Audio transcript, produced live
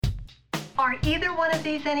Are either one of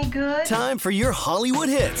these any good? Time for your Hollywood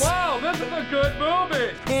hits. Wow, this is a good movie.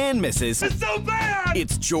 And misses. It's so bad.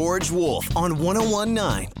 It's George Wolf on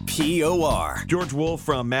 101.9 POR. George Wolf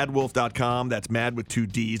from madwolf.com. That's mad with 2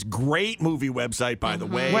 Ds. Great movie website, by the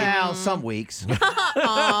way. Well, some weeks.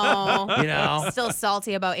 Oh, You know. still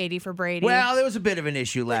salty about 80 for Brady. Well, there was a bit of an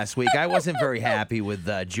issue last week. I wasn't very happy with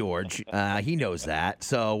George. He knows that.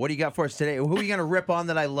 So what do you got for us today? Who are you going to rip on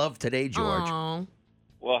that I love today, George? Oh.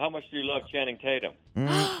 Well, how much do you love Channing Tatum?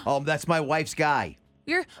 Oh, that's my wife's guy.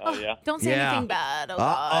 You're. yeah? Don't say Yeah. anything bad. Oh,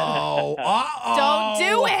 God. Uh-oh. Don't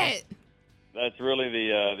do it. That's really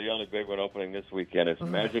the only big one opening this weekend. It's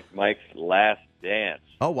Magic Mike's Last Dance.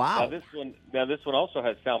 Oh, wow. Now this one also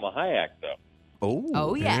has Salma Hayek though.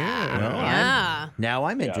 Oh, yeah. Well, Yeah. Now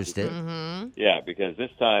I'm interested. Mm-hmm. Yeah, because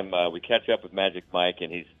this time we catch up with Magic Mike,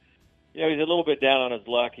 and he's a little bit down on his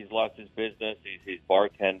luck. He's lost his business. He's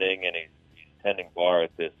bartending, and he's tending bar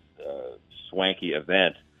at this swanky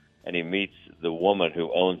event, and he meets the woman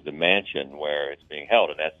who owns the mansion where it's being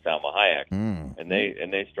held, and that's Salma Hayek. And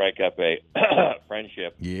they strike up a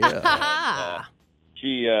friendship. Yeah.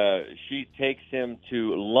 She takes him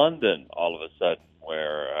to London all of a sudden,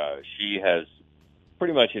 where she has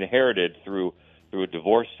pretty much inherited through a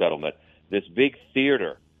divorce settlement this big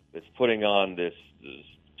theater that's putting on this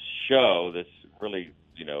show, this really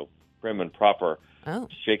prim and proper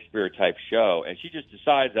Shakespeare type show, and she just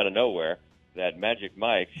decides out of nowhere that Magic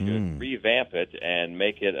Mike should revamp it and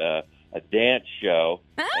make it a dance show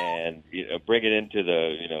and bring it into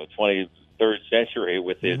the 23rd century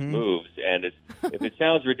with his moves. And if it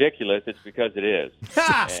sounds ridiculous, it's because it is.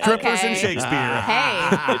 Strippers and Okay. Shakespeare.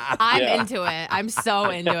 Hey, I'm Yeah. into it. I'm so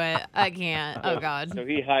into it. I can't. Oh, God. So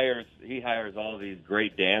he hires all these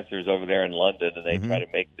great dancers over there in London, and they try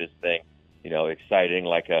to make this thing, exciting,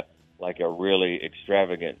 like a really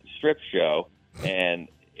extravagant strip show, and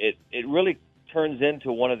it really turns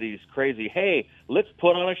into one of these crazy, hey, let's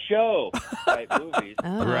put on a show type movies.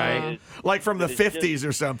 Oh. Right. Like from the It's just- 50s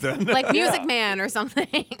or something. Like Music Man or something.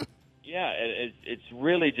 Yeah, it's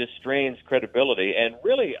really just strains credibility, and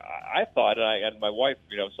really, I thought, and my wife,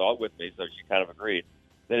 saw it with me, so she kind of agreed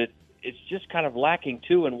that it's just kind of lacking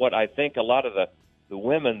too in what I think a lot of the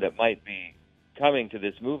women that might be coming to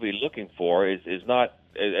this movie looking for is not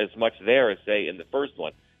as much there as say in the first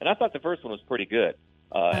one. And I thought the first one was pretty good.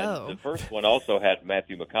 And the first one also had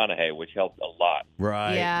Matthew McConaughey, which helped a lot.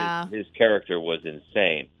 Right. Yeah. His character was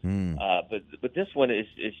insane. But this one is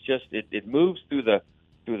just it moves through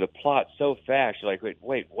the plot so fast. You're like,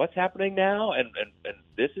 wait, what's happening now? And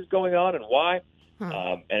this is going on, and why?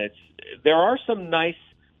 And there are some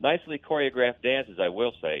nicely choreographed dances, I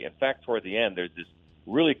will say. In fact, toward the end, there's this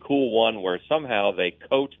really cool one where somehow they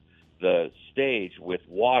coat the stage with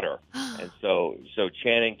water, and so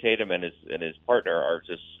Channing Tatum and his partner are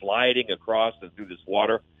just sliding across and through this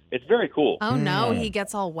water. It's very cool. Oh, no. He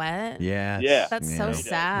gets all wet. Yeah. Yeah. That's so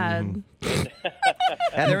sad.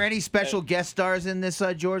 Are there any special guest stars in this,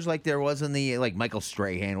 George? Like there was in like Michael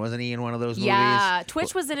Strahan, wasn't he in one of those Yeah. movies?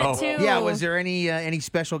 Twitch was in it, too. Yeah. Was there any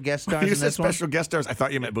special guest stars You in said this special guest stars. I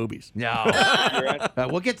thought you meant boobies. one? No.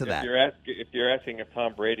 We'll get to that. If you're asking if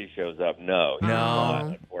Tom Brady shows up, no, he's No. not,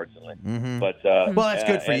 unfortunately. But Well, that's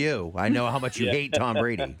good for and- you. I know how much you hate Tom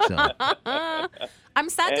Brady. So. I'm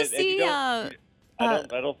sad to and see. you I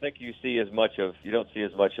don't think you don't see as much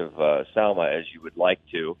of Salma as you would like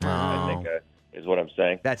to. I think is what I'm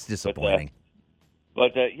saying. That's disappointing.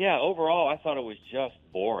 But overall, I thought it was just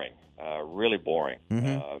boring, really boring.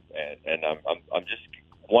 And I'm just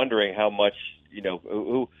wondering how much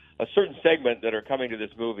who a certain segment that are coming to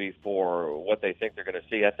this movie for what they think they're going to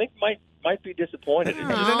see. I think might be disappointed. They're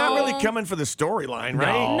not really coming for the storyline,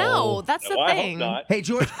 right? No, that's the I thing. hope not. Hey,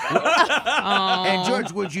 George. Oh. And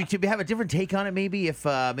George, would you have a different take on it? Maybe if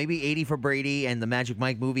maybe 80 for Brady and the Magic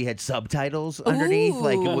Mike movie had subtitles underneath,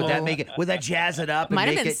 like would that make it? Would that jazz it up? And Might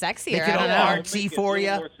have make been it, sexier, Make it I all don't know. artsy Make it for a you.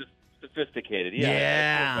 little more sophisticated.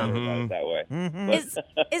 Yeah. I feel better about it that way.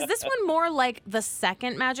 Is this one more like the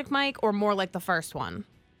second Magic Mike or more like the first one?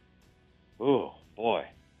 Ooh, boy.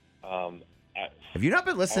 Have you not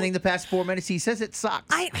been listening the past 4 minutes? He says it sucks.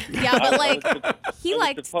 But like he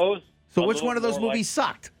liked So which one of those movies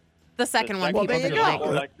sucked? the second one. Well, People there you didn't go. like.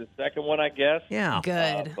 More like the second one, I guess. Yeah.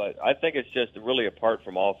 Good. But I think it's just really apart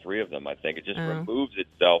from all three of them. I think it just removes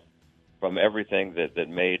itself from everything that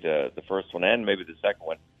made the first one and maybe the second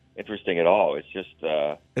one interesting at all. It's just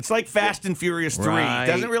It's like Fast and Furious 3. Right.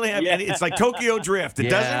 Doesn't really have any. It's like Tokyo Drift. It Yeah.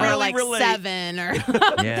 doesn't Or really like relate. 7 or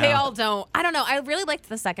Yeah. they all don't. I don't know. I really liked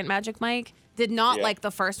the second Magic Mike. did not Yeah. like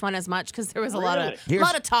the first one as much because there was a Really?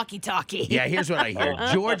 lot of talky. Yeah, here's what I hear.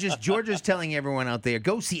 George is telling everyone out there,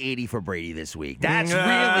 go see 80 for Brady this week. That's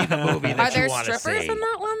really the movie Are that there you want to strippers see. in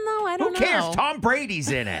that one though? I don't Who cares? know. Tom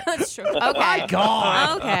Brady's in it. That's true. Okay. My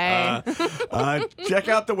God. Okay. Check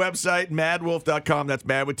out the website, madwolf.com. That's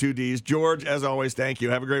mad with 2 Ds. George, as always, thank you.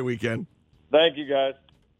 Have a great weekend. Thank you, guys.